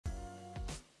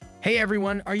Hey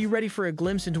everyone, are you ready for a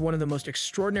glimpse into one of the most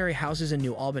extraordinary houses in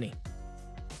New Albany?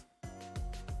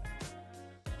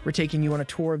 We're taking you on a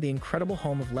tour of the incredible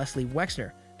home of Leslie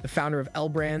Wexner, the founder of L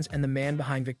Brands and the man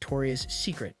behind Victoria's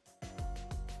Secret.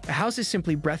 The house is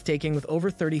simply breathtaking with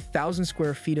over 30,000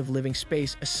 square feet of living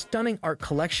space, a stunning art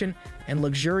collection, and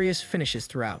luxurious finishes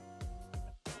throughout.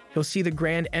 You'll see the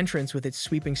grand entrance with its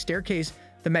sweeping staircase,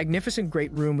 the magnificent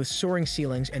great room with soaring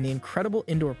ceilings, and the incredible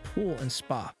indoor pool and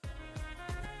spa.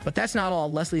 But that's not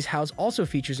all. Leslie's house also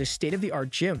features a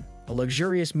state-of-the-art gym, a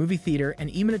luxurious movie theater, and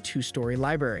even a two-story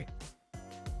library.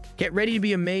 Get ready to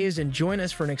be amazed and join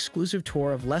us for an exclusive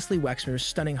tour of Leslie Wexner's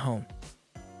stunning home.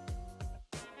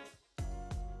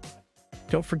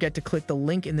 Don't forget to click the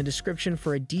link in the description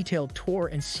for a detailed tour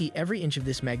and see every inch of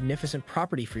this magnificent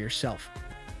property for yourself.